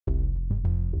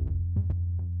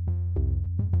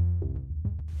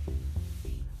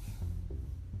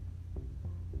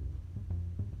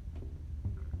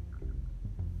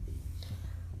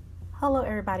Hello,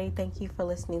 everybody. Thank you for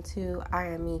listening to I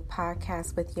Am Me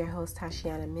podcast with your host,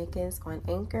 Tashiana Mickens on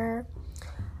Anchor.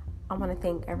 I want to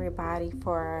thank everybody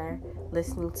for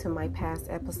listening to my past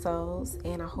episodes,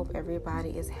 and I hope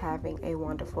everybody is having a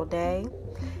wonderful day.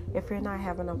 If you're not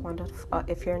having a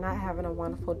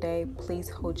wonderful day, please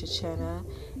hold your chin up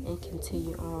and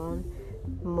continue on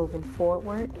moving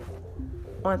forward.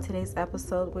 On today's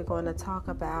episode, we're going to talk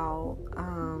about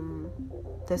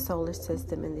the solar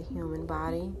system and the human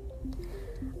body.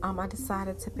 I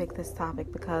decided to pick this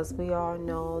topic because we all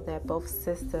know that both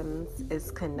systems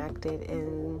is connected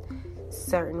in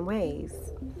certain ways.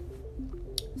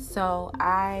 So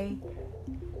I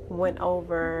went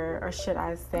over, or should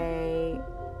I say,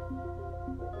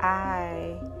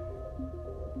 I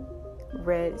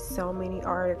read so many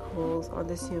articles on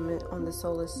the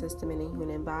solar system and the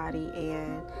human body,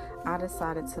 and I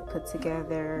decided to put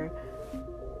together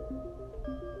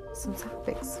some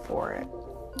topics for it.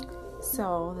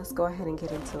 So let's go ahead and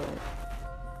get into it.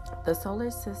 The solar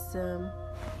system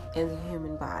and the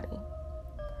human body.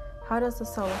 How does the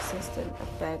solar system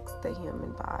affect the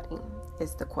human body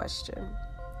is the question.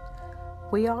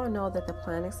 We all know that the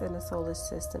planets in the solar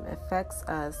system affects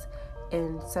us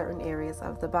in certain areas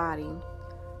of the body,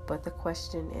 but the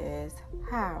question is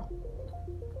how?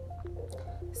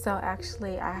 So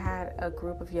actually, I had a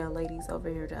group of young ladies over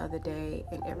here the other day,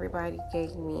 and everybody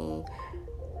gave me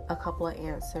a couple of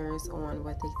answers on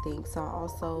what they think. So I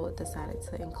also decided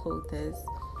to include this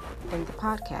in the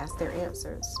podcast, their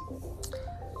answers.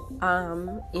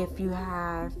 If you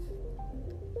have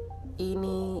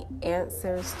any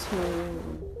answers to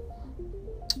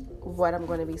what I'm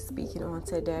going to be speaking on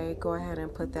today, go ahead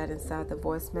and put that inside the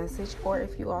voice message. Or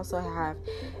if you also have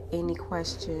any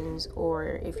questions,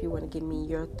 or if you want to give me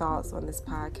your thoughts on this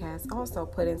podcast, also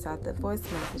put inside the voice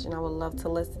message, and I would love to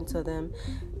listen to them.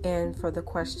 And for the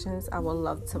questions, I would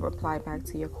love to reply back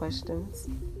to your questions.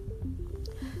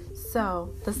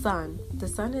 So, the sun. The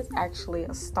sun is actually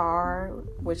a star,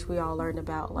 which we all learned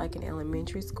about like in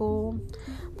elementary school,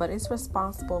 but it's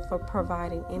responsible for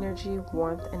providing energy,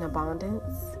 warmth, and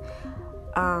abundance.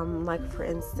 Like for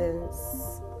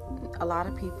instance, a lot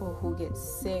of people who get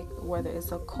sick, whether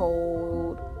it's a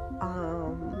cold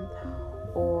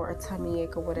or a tummy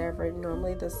ache or whatever,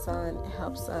 normally the sun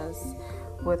helps us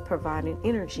with providing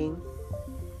energy.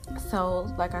 So,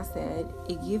 like I said,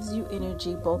 it gives you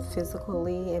energy both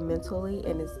physically and mentally,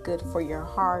 and it's good for your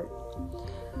heart.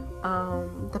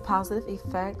 The positive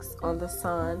effects on the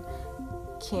sun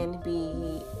can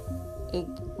be, it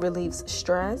relieves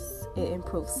stress, it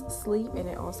improves sleep, and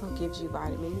it also gives you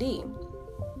vitamin D.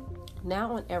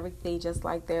 Now, on everything, just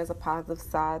like there's a positive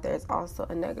side, there's also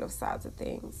a negative side to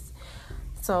things.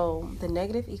 So the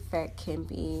negative effect can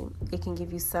be, it can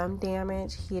give you sun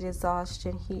damage, heat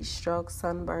exhaustion, heat stroke,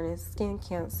 sunburn, and skin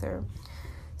cancer.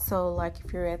 So like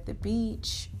if you're at the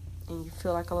beach and you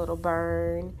feel like a little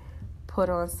burn, put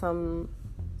on some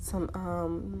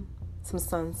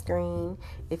sunscreen.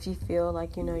 If you feel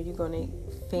like, you're going to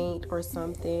faint or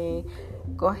something,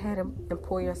 go ahead and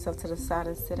pull yourself to the side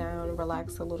and sit down and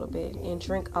relax a little bit and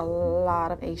drink a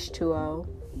lot of H2O.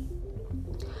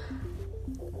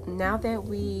 Now that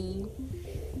we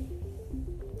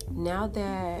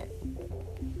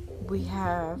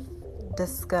have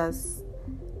discussed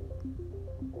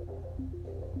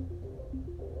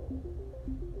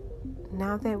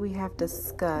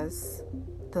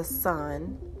the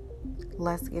sun,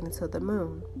 let's get into the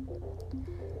moon.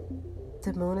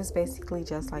 The moon is basically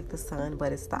just like the sun,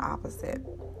 but it's the opposite.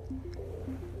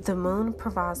 The moon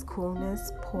provides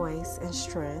coolness, poise, and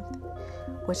strength,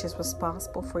 which is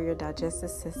responsible for your digestive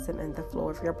system and the flow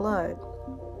of your blood.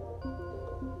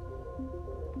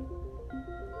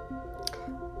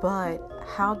 But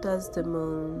how does the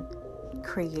moon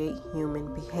create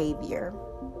human behavior?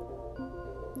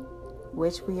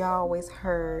 Which we always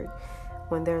heard,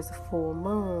 when there's a full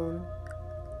moon,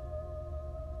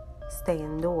 stay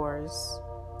indoors.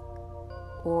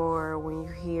 Or when you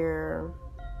hear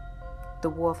the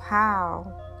wolf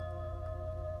howl,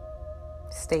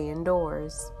 stay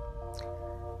indoors.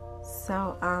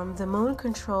 So the moon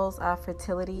controls our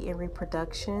fertility and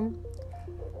reproduction,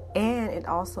 and it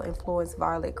also influences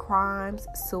violent crimes,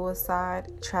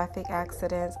 suicide, traffic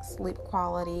accidents, sleep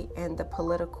quality, and the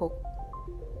political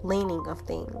leaning of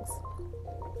things.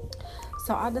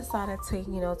 So I decided to,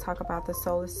 talk about the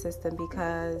solar system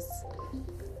because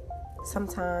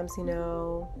sometimes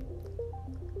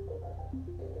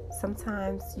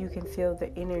you can feel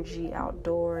the energy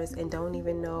outdoors and don't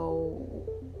even know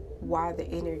why the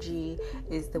energy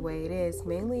is the way it is.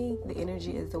 Mainly the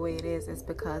energy is the way it is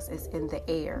because it's in the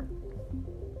air.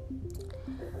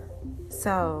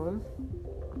 So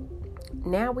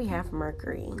now we have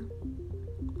Mercury.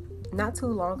 Not too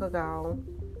long ago,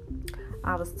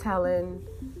 I was telling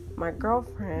my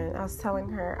girlfriend, I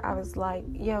was like,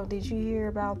 yo, did you hear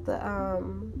about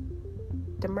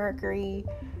the Mercury,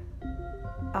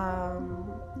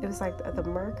 it was like the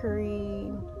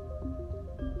Mercury,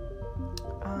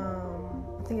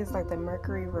 I think it's like the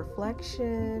Mercury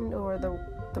reflection, or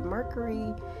the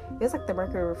Mercury, it's like the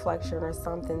Mercury reflection or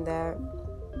something that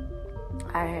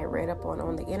I had read up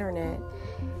on the internet.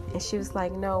 And she was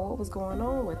like, no, what was going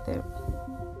on with it?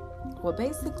 Well,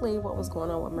 basically what was going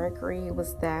on with Mercury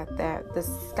was that the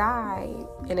sky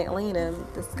in Atlanta,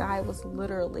 the sky was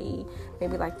literally,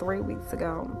 maybe like 3 weeks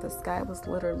ago, the sky was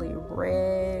literally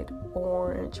red,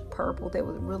 orange, purple. There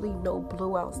was really no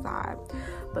blue outside.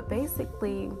 But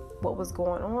basically what was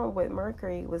going on with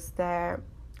Mercury was that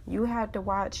you had to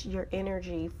watch your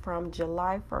energy from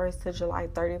July 1st to July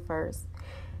 31st,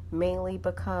 mainly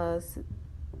because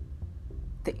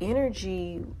the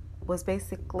energy was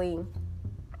basically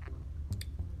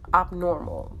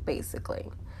abnormal, basically.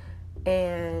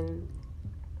 And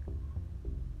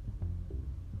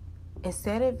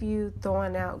instead of you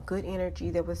throwing out good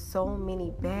energy, there was so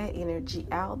many bad energy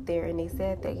out there. And they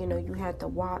said that, you had to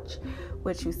watch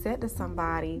what you said to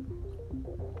somebody,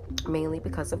 mainly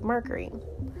because of Mercury.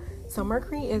 So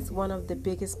Mercury is one of the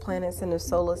biggest planets in the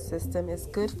solar system. It's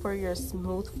good for your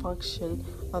smooth function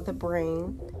of the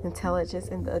brain, intelligence,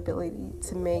 and the ability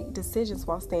to make decisions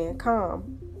while staying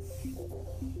calm.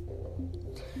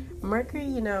 Mercury,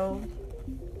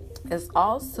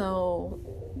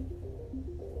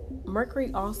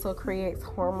 Mercury also creates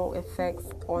hormonal effects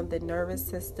on the nervous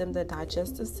system, the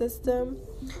digestive system,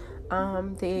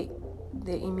 the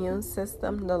immune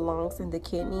system, the lungs, and the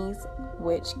kidneys,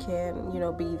 which can,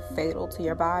 be fatal to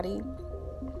your body.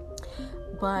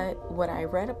 But what I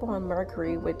read up on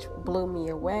Mercury, which blew me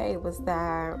away, was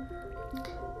that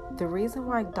the reason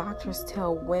why doctors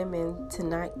tell women to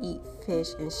not eat fish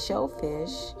and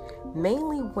shellfish,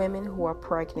 mainly women who are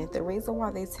pregnant, the reason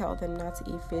why they tell them not to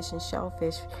eat fish and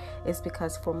shellfish is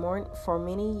because for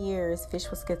many years, fish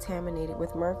was contaminated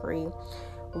with mercury,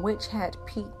 which had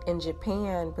peaked in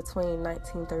Japan between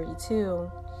 1932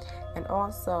 and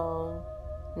also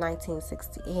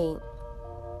 1968.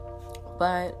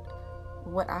 But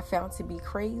what I found to be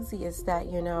crazy is that,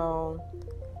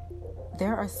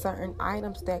 there are certain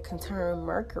items that contain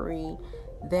mercury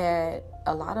that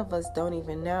a lot of us don't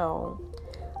even know.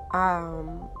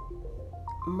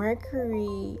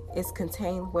 Mercury is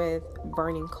contained with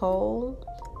burning coal,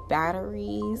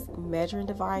 batteries, measuring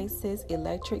devices,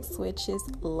 electric switches,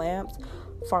 lamps,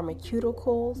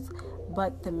 pharmaceuticals.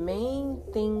 But the main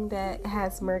thing that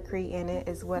has mercury in it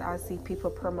is what I see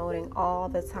people promoting all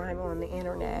the time on the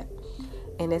internet,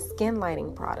 and it's skin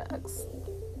lighting products.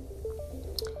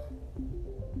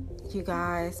 You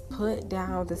guys, put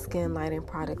down the skin lighting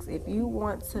products. If you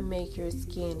want to make your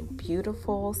skin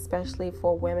beautiful, especially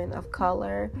for women of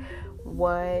color,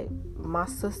 what my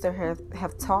sister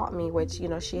have taught me, which,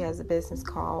 she has a business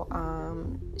called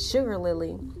Sugar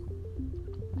Lily.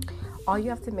 All you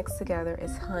have to mix together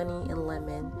is honey and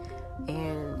lemon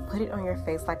and put it on your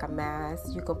face like a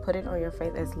mask. You can put it on your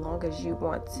face as long as you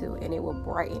want to, and it will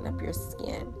brighten up your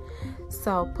skin.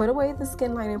 So put away the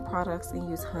skin lighting products and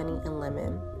use honey and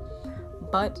lemon.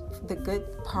 But the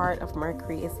good part of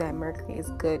mercury is that mercury is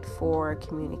good for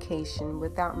communication.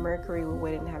 Without mercury, we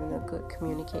wouldn't have no good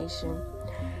communication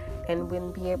and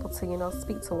wouldn't be able to,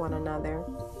 speak to one another.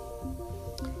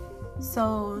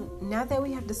 So now that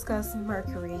we have discussed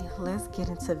mercury, let's get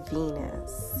into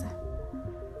Venus.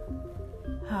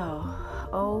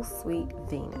 Oh, sweet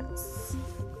Venus.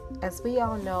 As we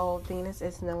all know, Venus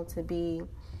is known to be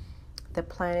the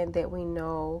planet that we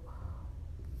know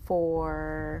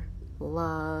for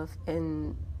love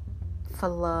and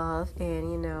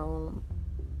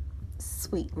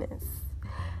sweetness,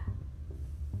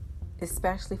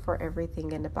 especially for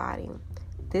everything in the body.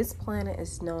 This planet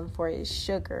is known for its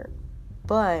sugar,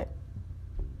 but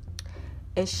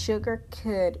its sugar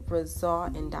could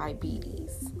result in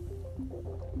diabetes.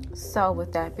 So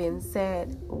with that being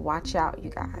said, watch out,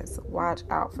 you guys. Watch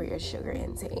out for your sugar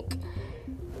intake.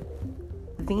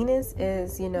 Venus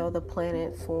is, the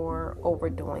planet for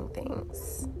overdoing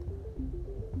things.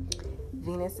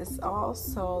 Venus is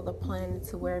also the planet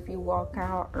to where if you walk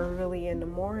out early in the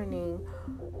morning,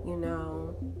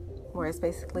 where it's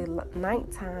basically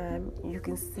nighttime, you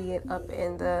can see it up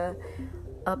in the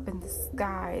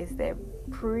sky. It's that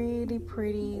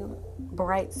pretty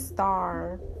bright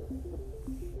star.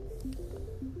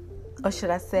 Or should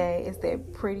I say, it's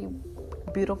that pretty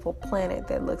beautiful planet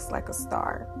that looks like a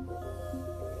star.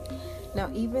 Now,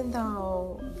 even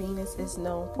though Venus is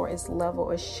known for its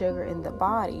level of sugar in the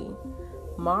body,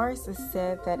 Mars is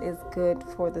said that it's good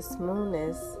for the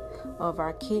smoothness of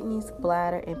our kidneys,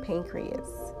 bladder, and pancreas.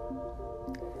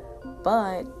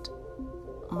 But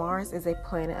Mars is a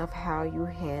planet of how you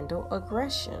handle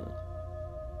aggression.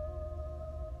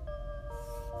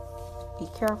 Be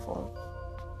careful.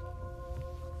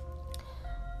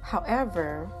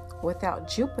 However, without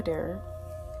Jupiter,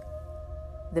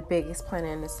 the biggest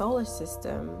planet in the solar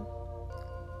system,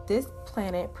 this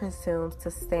planet presumes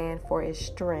to stand for its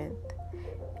strength.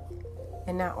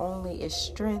 And not only its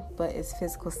strength, but its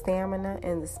physical stamina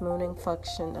and the smoothing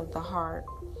function of the heart.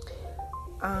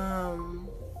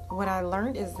 What I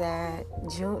learned is that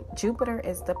Jupiter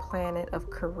is the planet of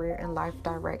career and life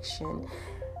direction.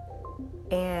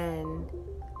 And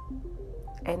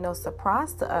ain't no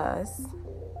surprise to us,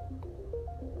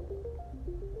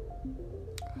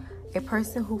 a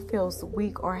person who feels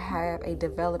weak or have a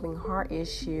developing heart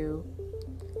issue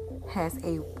has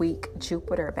a weak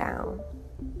Jupiter bound.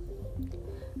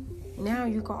 Now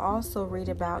you can also read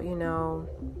about,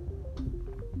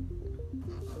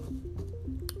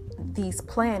 these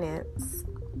planets,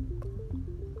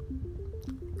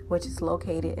 which is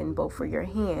located in both of your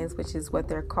hands, which is what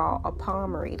they're called a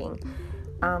palm reading.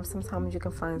 Sometimes you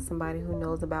can find somebody who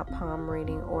knows about palm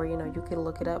reading, or you can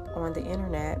look it up on the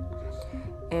internet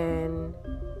and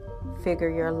figure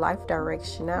your life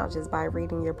direction out just by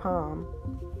reading your palm.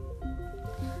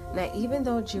 Now, even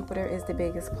though Jupiter is the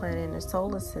biggest planet in the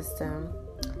solar system,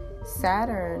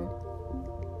 Saturn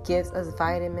gives us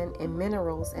vitamin and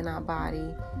minerals in our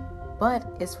body, but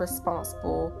it's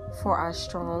responsible for our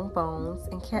strong bones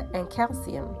and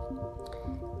calcium.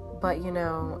 But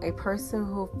a person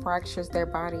who fractures their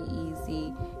body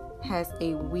easy has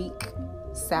a weak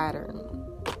Saturn.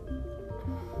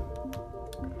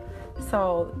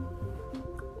 So,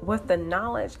 with the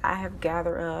knowledge I have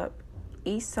gathered up,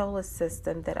 each solar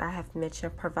system that I have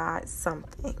mentioned provides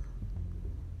something.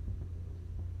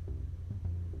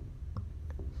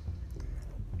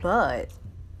 But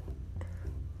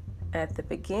at the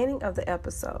beginning of the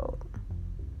episode,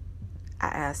 I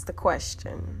asked the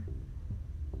question.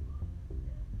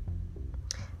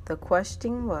 The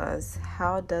question was,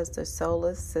 how does the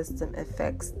solar system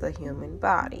affect the human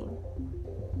body?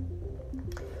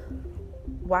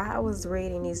 While I was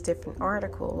reading these different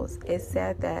articles, it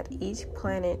said that each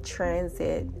planet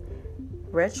transit,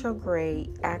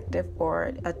 retrograde, active,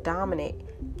 or a dominant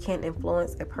can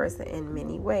influence a person in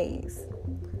many ways.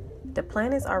 The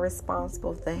planets are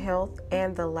responsible for the health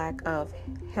and the lack of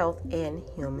health in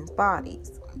human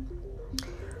bodies.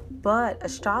 But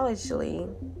astrologically,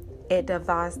 it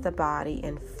divides the body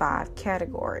in 5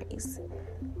 categories,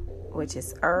 which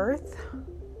is Earth,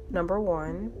 number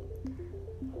 1,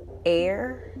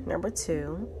 air, number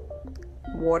 2,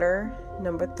 water,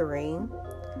 number 3,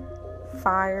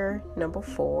 fire, number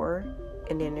 4,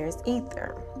 and then there's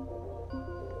ether.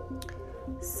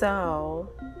 So,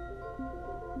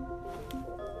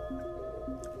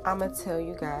 I'm going to tell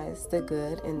you guys the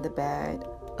good and the bad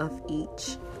of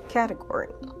each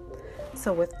category.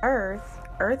 So with Earth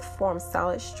forms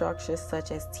solid structures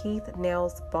such as teeth,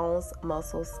 nails, bones,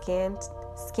 muscles, skin,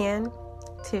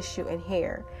 tissue, and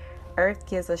hair. Earth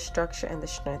gives us structure and the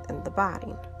strength in the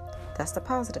body. That's the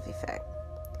positive effect.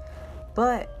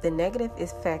 But the negative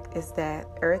effect is that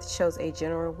Earth shows a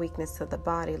general weakness to the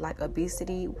body, like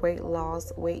obesity, weight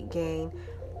loss, weight gain,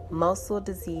 muscle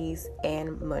disease,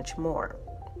 and much more.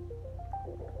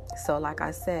 So like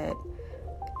I said,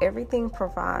 everything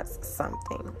provides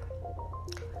something.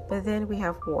 But then we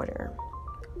have water.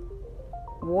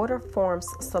 Water forms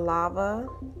saliva,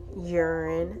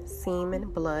 urine, semen,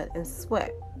 blood, and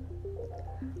sweat.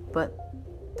 But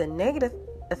the negative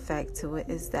effect to it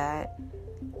is that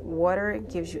water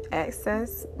gives you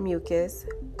excess mucus,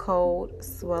 cold,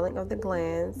 swelling of the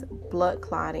glands, blood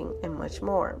clotting, and much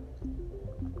more.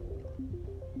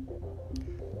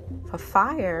 For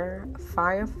fire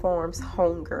forms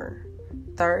hunger,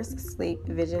 thirst, sleep,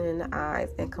 vision in the eyes,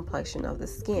 and complexion of the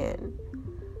skin.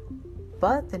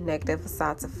 But the negative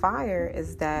side to fire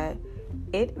is that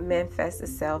it manifests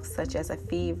itself such as a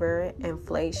fever,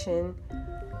 inflation,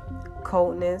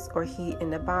 coldness, or heat in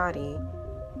the body,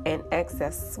 and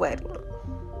excess sweating.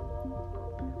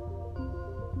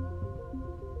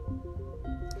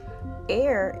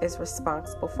 Air is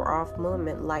responsible for all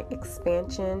movement like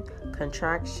expansion,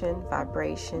 contraction,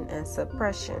 vibration, and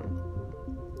suppression.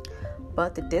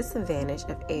 But the disadvantage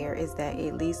of air is that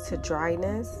it leads to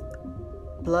dryness,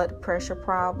 blood pressure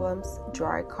problems,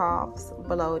 dry coughs,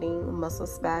 bloating, muscle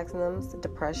spasms,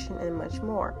 depression, and much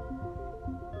more.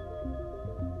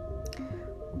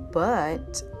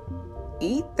 But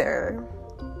ether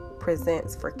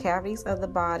presents for cavities of the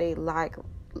body like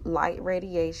light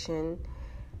radiation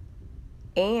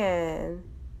and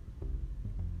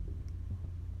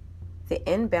the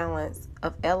imbalance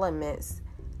of elements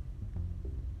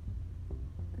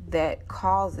that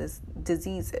causes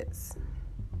diseases.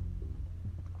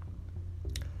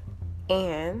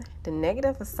 And the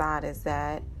negative side is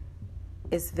that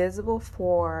it's visible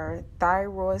for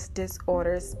thyroid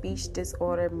disorders, speech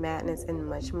disorder, madness, and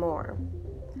much more.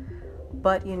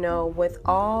 But with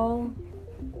all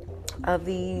of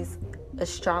these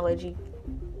astrology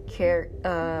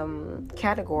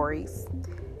categories,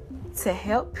 to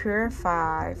help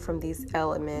purify from these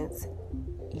elements,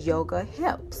 yoga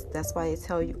helps. That's why they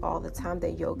tell you all the time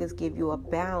that yogas give you a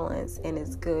balance and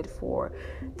it's good for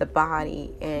the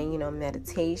body. And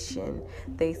meditation,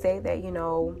 they say that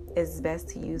it's best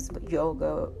to use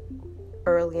yoga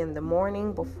early in the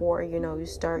morning before you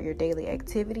start your daily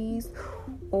activities,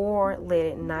 or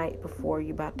late at night before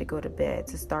you're about to go to bed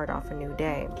to start off a new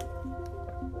day.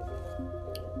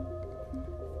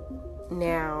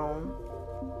 Now,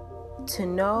 to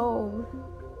know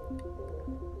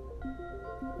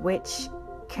which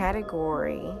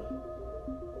category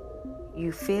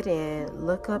you fit in,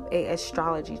 look up a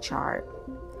astrology chart.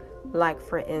 Like,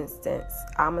 for instance,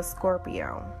 I'm a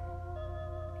Scorpio,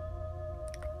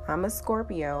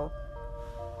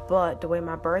 but the way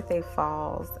my birthday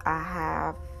falls, I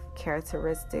have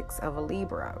characteristics of a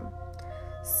Libra.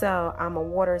 So I'm a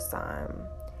water sign.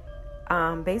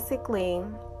 Basically,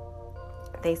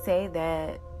 they say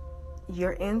that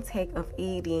your intake of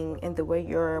eating and the way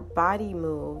your body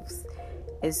moves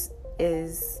is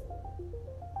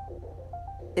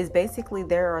basically,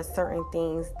 there are certain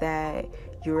things that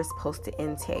you're supposed to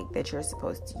intake, that you're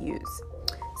supposed to use.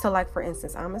 So, like, for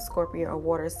instance, I'm a Scorpio, a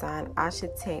water sign. I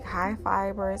should take high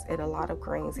fibers and a lot of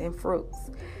grains and fruits.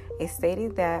 It's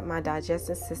stated that my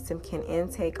digestive system can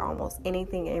intake almost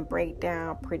anything and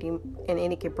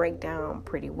it can break down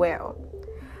pretty well.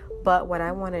 But what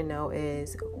I want to know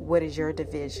is, what is your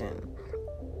division?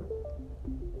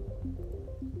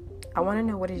 I want to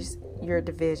know what is your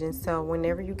division. So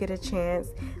whenever you get a chance,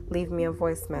 leave me a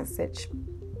voice message.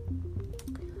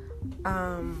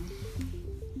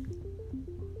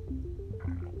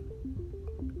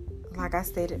 Like I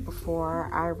stated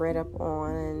before, I read up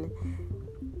on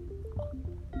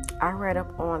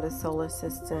the solar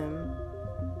system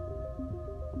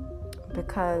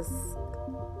because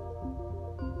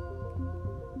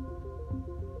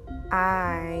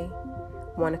I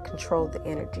want to control the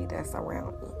energy that's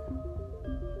around me.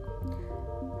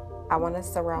 I want to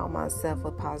surround myself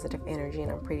with positive energy,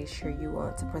 and I'm pretty sure you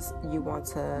want to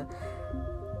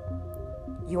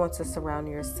surround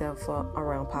yourself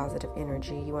around positive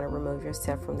energy. You want to remove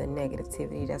yourself from the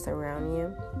negativity that's around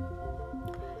you.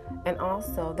 And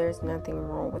also, there's nothing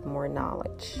wrong with more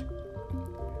knowledge.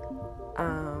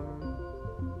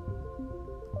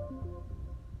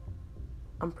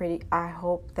 I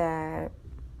hope that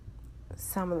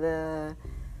some of the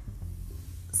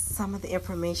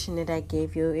information that I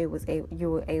gave you, you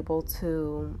were able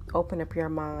to open up your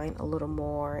mind a little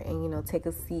more and take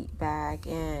a seat back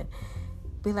and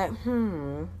be like,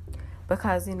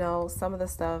 because some of the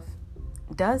stuff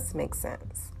does make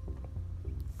sense.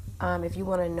 If you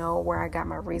want to know where I got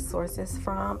my resources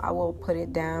from, I will put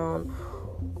it down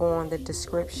on the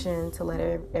description to let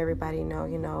everybody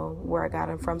know, where I got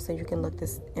them from, so you can look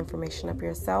this information up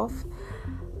yourself.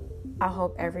 I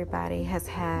hope everybody has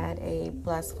had a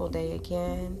blissful day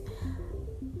again.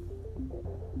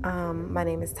 My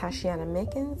name is Tashiana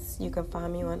Mickens. You can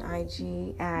find me on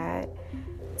IG at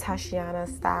Tashiana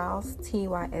Styles,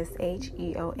 Tysheona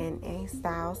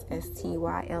Styles,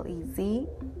 Stylez.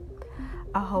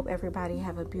 I hope everybody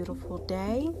have a beautiful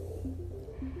day,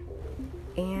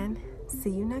 and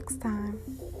see you next time.